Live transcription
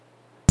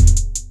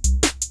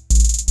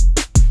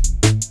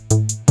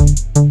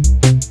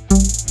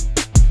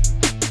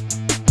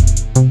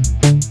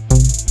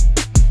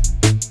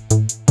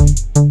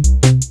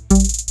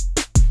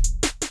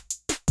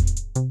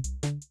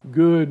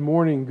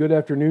good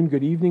afternoon,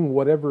 good evening,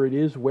 whatever it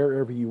is,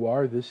 wherever you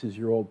are. This is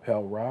your old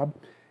pal Rob,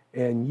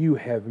 and you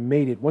have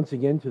made it once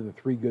again to the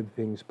Three Good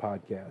Things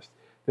podcast.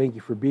 Thank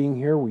you for being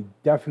here. We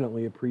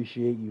definitely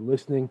appreciate you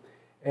listening,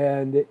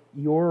 and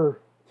your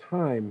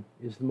time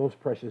is the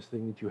most precious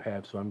thing that you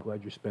have, so I'm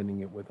glad you're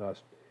spending it with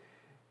us.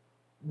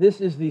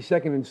 This is the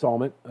second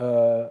installment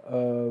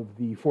of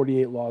the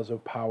 48 Laws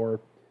of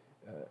Power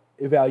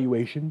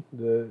evaluation,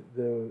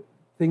 the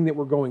thing that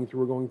we're going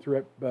through. We're going through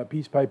it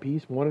piece by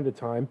piece, one at a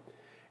time.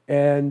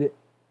 And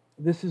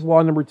this is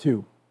law number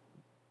 2.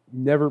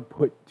 Never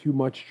put too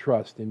much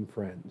trust in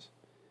friends.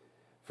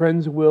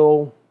 Friends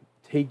will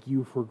take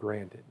you for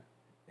granted,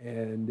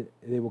 and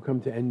they will come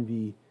to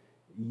envy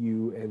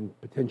you and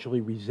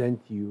potentially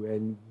resent you,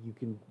 and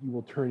you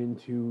will turn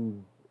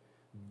into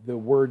the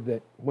word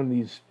that one of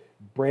these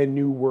brand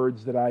new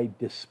words that I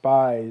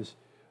despise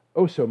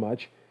oh so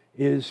much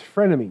is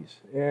frenemies.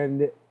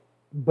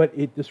 But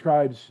it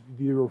describes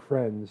your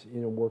friends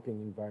in a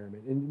working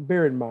environment. And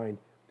bear in mind,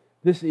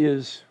 this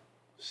is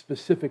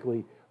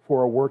specifically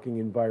for a working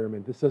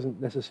environment. This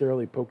doesn't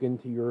necessarily poke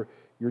into your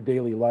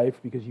daily life,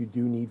 because you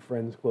do need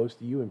friends close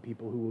to you and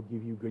people who will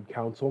give you good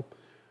counsel.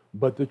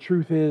 But the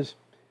truth is,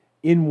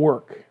 in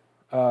work,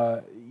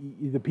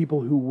 the people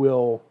who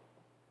will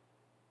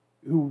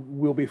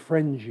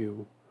befriend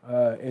you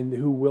and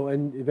who will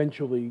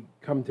eventually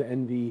come to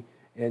envy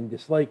and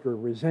dislike or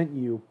resent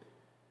you,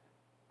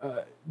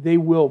 they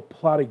will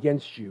plot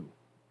against you.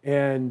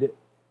 And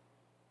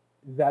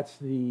that's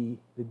the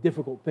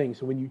difficult thing.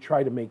 So when you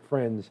try to make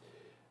friends,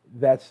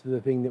 that's the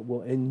thing that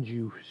will end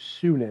you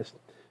soonest.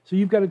 So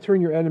you've got to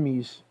turn your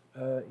enemies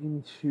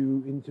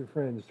into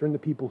friends. Turn the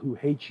people who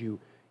hate you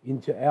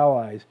into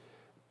allies.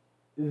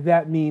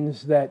 That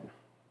means that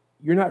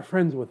you're not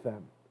friends with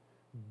them.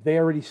 They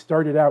already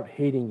started out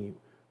hating you.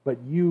 But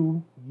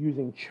you,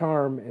 using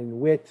charm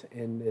and wit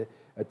and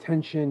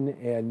attention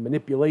and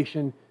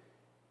manipulation,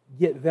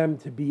 get them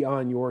to be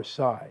on your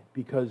side,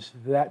 because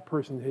that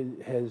person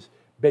has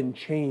been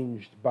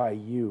changed by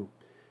you.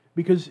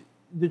 Because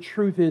the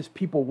truth is,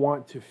 people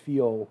want to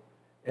feel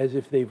as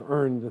if they've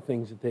earned the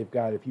things that they've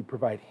got. If you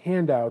provide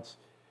handouts,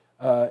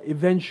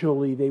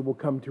 eventually they will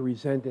come to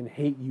resent and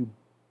hate you.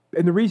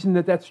 And the reason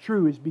that that's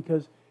true is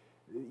because,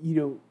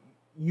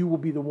 you will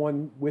be the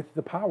one with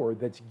the power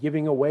that's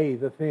giving away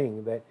the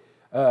thing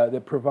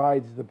that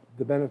provides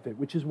the benefit,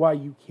 which is why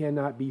you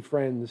cannot be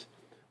friends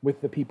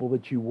with the people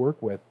that you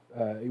work with,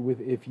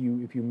 if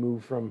you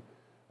move from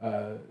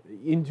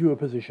into a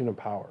position of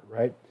power,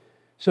 right?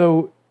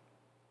 So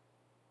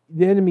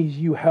the enemies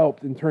you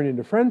helped and turned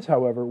into friends,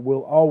 however,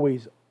 will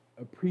always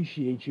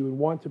appreciate you and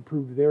want to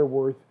prove their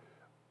worth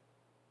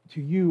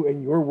to you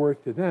and your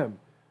worth to them.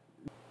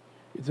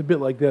 It's a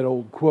bit like that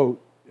old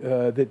quote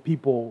that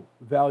people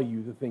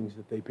value the things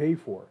that they pay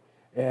for,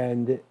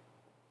 and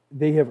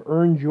they have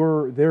earned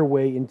their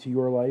way into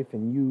your life,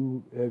 and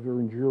you have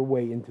earned your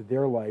way into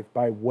their life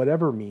by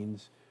whatever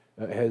means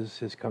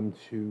have come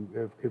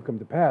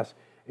to pass,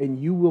 and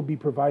you will be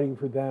providing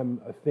for them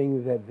a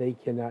thing that they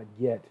cannot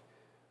get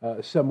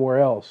somewhere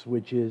else,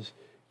 which is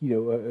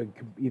either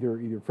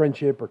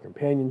friendship or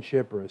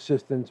companionship or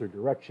assistance or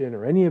direction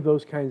or any of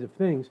those kinds of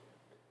things.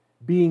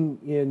 Being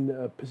in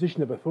a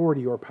position of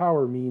authority or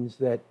power means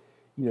that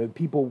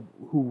people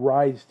who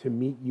rise to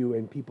meet you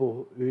and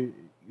people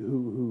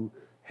who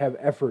have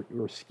effort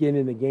or skin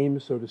in the game,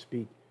 so to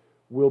speak,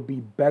 will be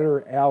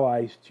better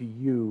allies to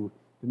you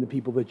than the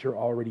people that you're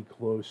already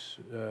close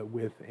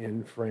with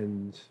and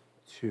friends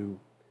to.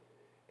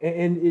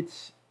 And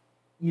it's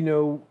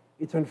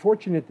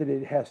unfortunate that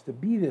it has to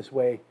be this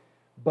way,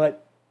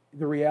 but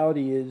the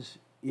reality is,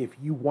 if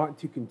you want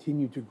to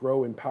continue to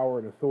grow in power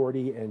and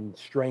authority and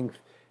strength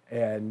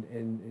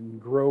and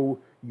grow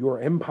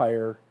your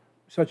empire,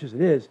 such as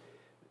it is,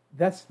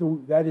 that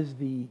is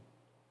the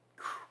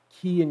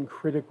key and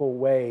critical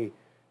way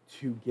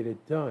to get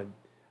it done.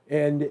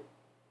 And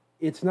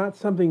it's not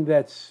something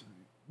that's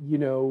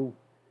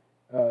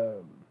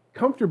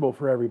comfortable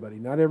for everybody.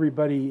 Not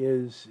everybody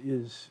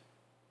is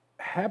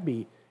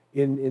happy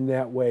in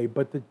that way,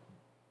 but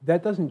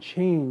that doesn't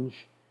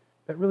change.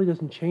 That really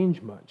doesn't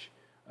change much.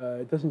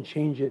 It doesn't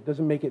change it.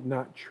 Doesn't make it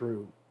not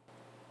true.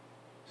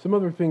 Some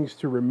other things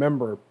to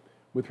remember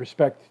with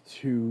respect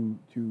to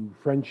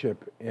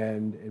friendship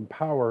and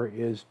power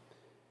is,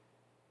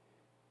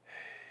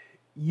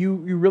 you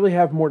really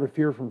have more to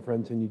fear from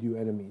friends than you do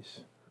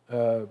enemies,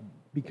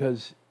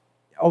 because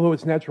although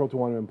it's natural to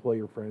want to employ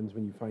your friends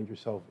when you find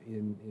yourself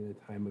in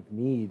a time of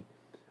need,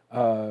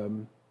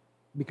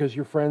 because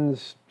your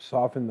friends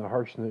soften the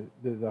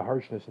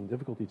harshness and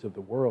difficulties of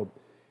the world,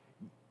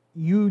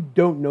 you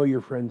don't know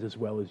your friends as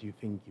well as you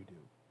think you do,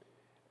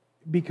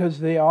 because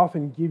they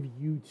often give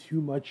you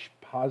too much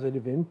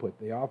positive input.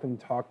 They often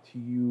talk to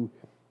you,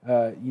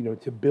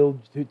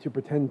 to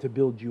pretend to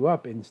build you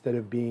up instead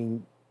of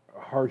being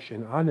harsh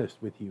and honest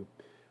with you.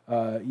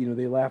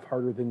 They laugh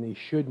harder than they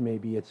should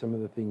maybe at some of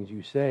the things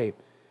you say,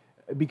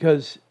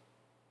 because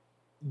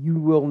you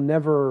will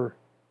never,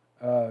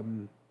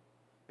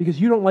 because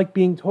you don't like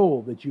being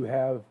told that you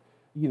have,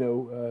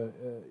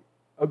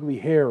 ugly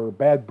hair or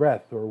bad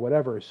breath or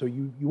whatever. So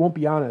you won't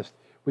be honest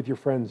with your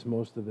friends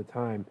most of the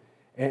time.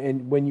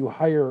 And when you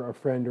hire a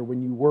friend, or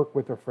when you work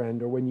with a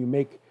friend, or when you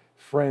make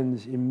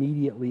friends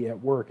immediately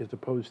at work as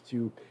opposed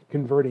to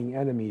converting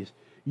enemies,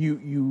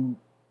 you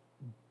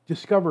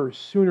discover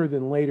sooner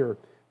than later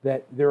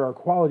that there are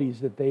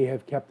qualities that they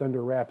have kept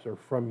under wraps or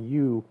from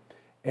you,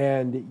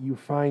 and you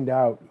find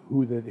out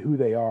who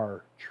they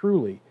are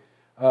truly,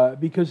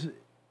 because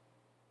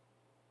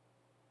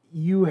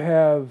you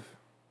have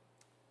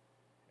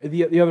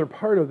the other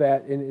part of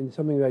that, and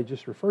something that I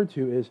just referred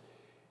to, is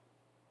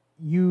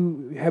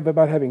you have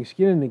about having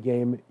skin in the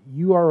game.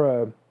 You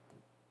are a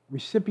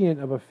recipient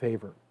of a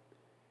favor.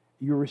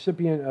 You're a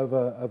recipient of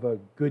a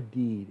good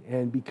deed,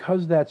 and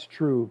because that's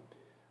true,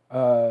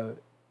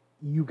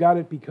 you got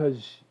it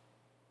because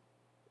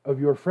of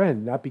your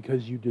friend, not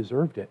because you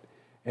deserved it.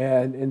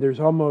 And it's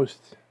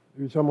almost a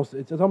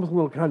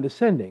little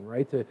condescending,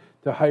 right,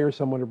 to hire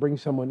someone or bring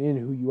someone in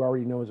who you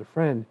already know as a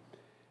friend,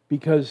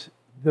 because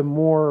the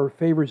more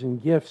favors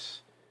and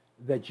gifts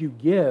that you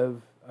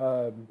give,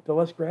 the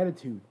less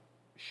gratitude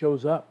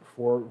shows up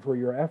for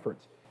your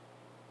efforts.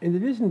 And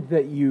it isn't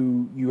that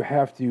you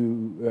have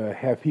to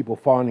have people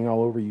fawning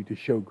all over you to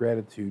show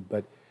gratitude,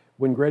 but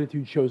when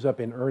gratitude shows up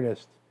in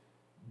earnest,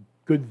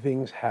 good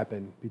things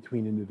happen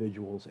between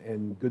individuals,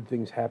 and good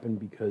things happen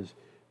because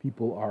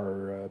people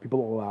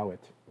allow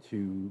it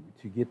to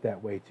get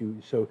that way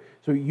too. So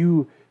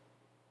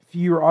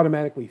you're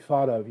automatically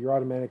thought of. You're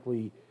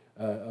automatically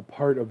a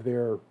part of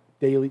their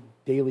daily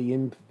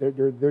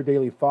their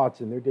daily thoughts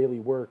and their daily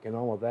work and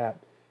all of that.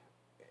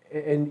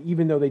 And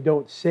even though they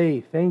don't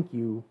say thank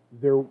you,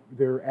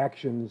 their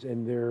actions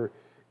and their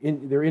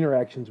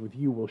interactions with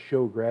you will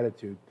show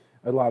gratitude.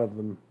 A lot of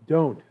them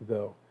don't,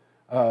 though,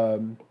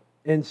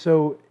 and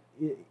so,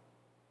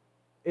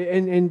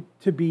 and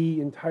to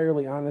be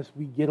entirely honest,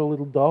 we get a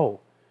little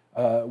dull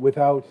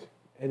without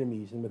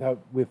enemies and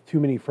with too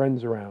many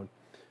friends around.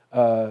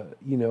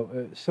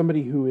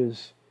 Somebody who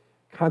is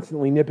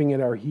constantly nipping at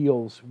our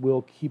heels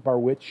will keep our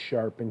wits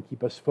sharp and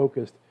keep us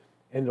focused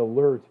and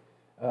alert.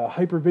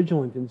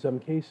 Hypervigilant in some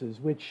cases,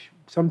 which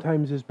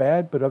sometimes is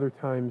bad, but other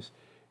times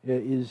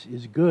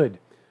is good.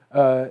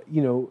 If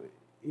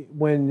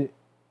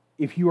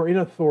you are in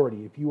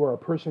authority, if you are a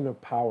person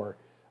of power,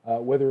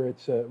 whether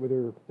it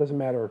doesn't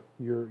matter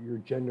your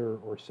gender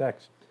or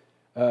sex,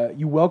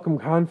 you welcome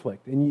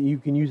conflict, and you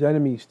can use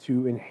enemies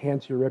to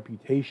enhance your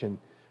reputation.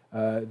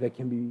 That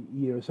can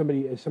be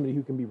somebody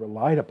who can be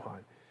relied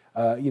upon.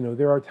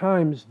 There are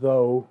times,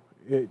 though,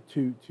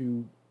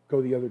 to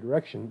go the other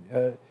direction.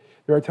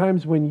 There are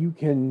times when you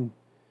can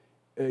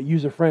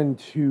use a friend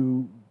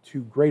to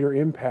greater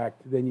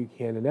impact than you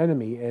can an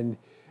enemy, and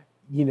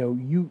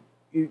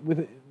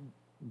with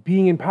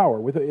being in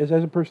power, as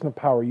a person of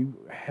power, you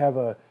have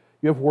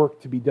work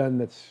to be done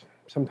that's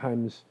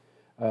sometimes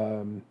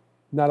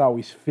not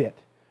always fit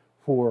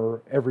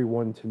for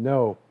everyone to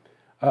know.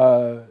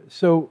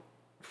 So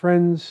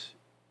friends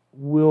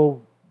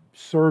will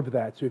serve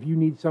that. So if you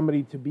need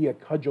somebody to be a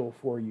cudgel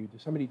for you,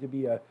 somebody to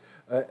be an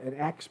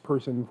axe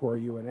person for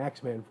you, an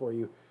axe man for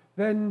you,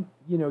 then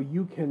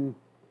you can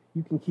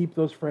keep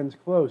those friends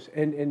close.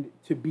 And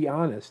to be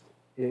honest,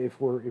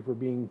 if we're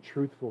being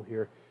truthful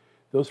here,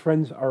 those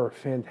friends are a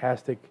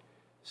fantastic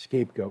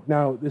scapegoat.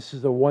 Now, this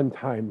is a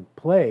one-time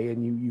play,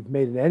 and you've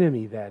made an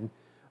enemy then,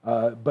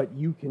 but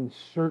you can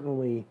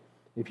certainly,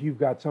 if you've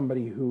got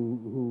somebody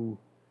who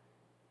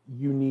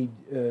you need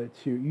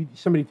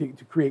somebody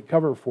to create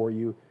cover for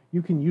you,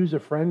 you can use a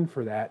friend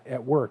for that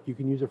at work. You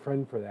can use a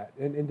friend for that.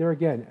 And there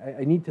again,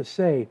 I need to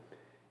say,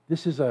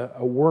 this is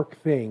a work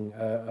thing,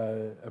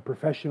 a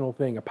professional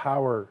thing, a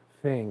power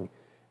thing.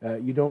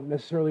 You don't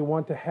necessarily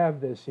want to have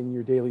this in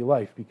your daily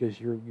life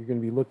because you're going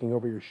to be looking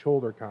over your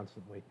shoulder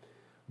constantly.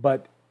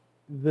 But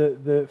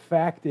the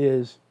fact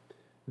is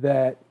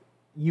that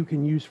you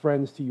can use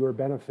friends to your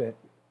benefit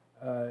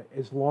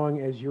as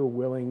long as you're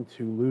willing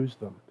to lose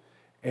them.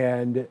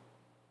 And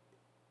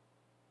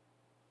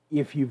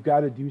if you've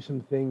got to do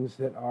some things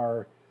that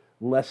are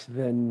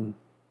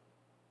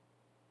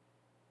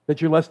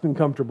you're less than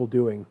comfortable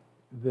doing,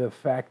 the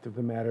fact of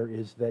the matter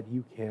is that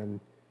you can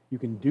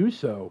do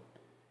so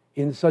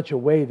in such a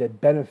way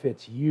that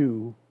benefits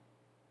you,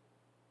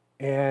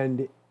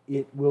 and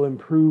it will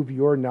improve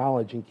your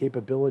knowledge and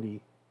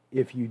capability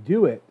if you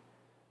do it.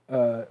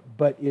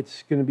 But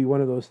it's going to be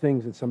one of those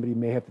things that somebody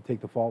may have to take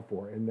the fall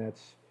for, and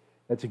that's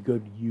a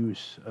good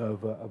use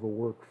of a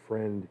work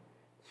friend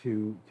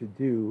to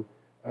do.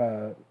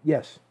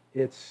 Yes,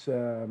 it's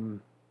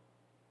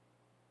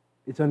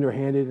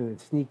underhanded and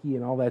it's sneaky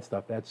and all that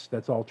stuff.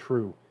 That's all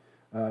true.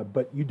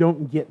 But you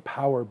don't get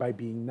power by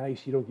being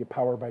nice. You don't get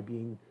power by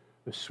being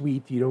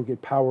sweet. You don't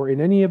get power in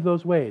any of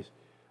those ways.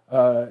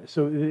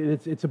 So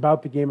it's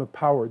about the game of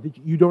power.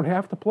 You don't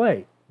have to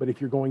play, but if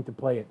you're going to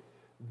play it,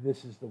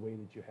 this is the way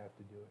that you have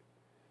to do it.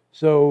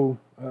 So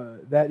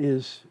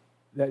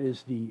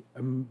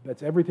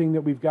that's everything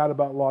that we've got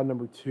about law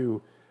number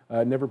 2.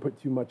 Never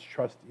put too much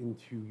trust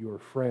into your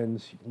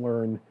friends.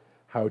 Learn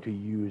how to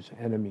use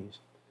enemies.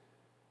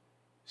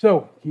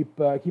 So keep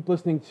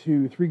listening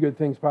to Three Good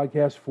Things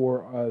podcast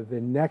for the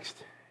next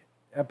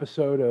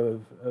episode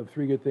of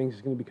Three Good Things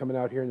is going to be coming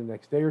out here in the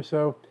next day or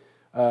so,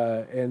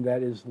 and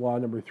that is law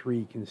number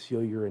 3: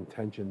 conceal your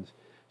intentions.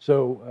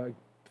 So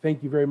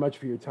thank you very much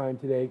for your time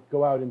today.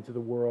 Go out into the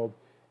world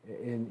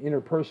and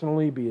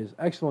interpersonally be as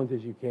excellent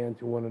as you can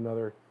to one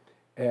another.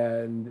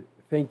 And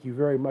thank you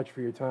very much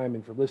for your time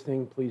and for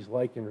listening. Please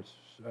like and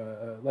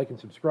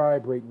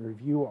subscribe, rate and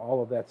review,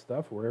 all of that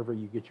stuff wherever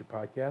you get your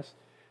podcasts.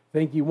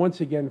 Thank you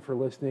once again for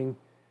listening,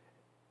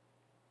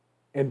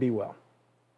 and be well.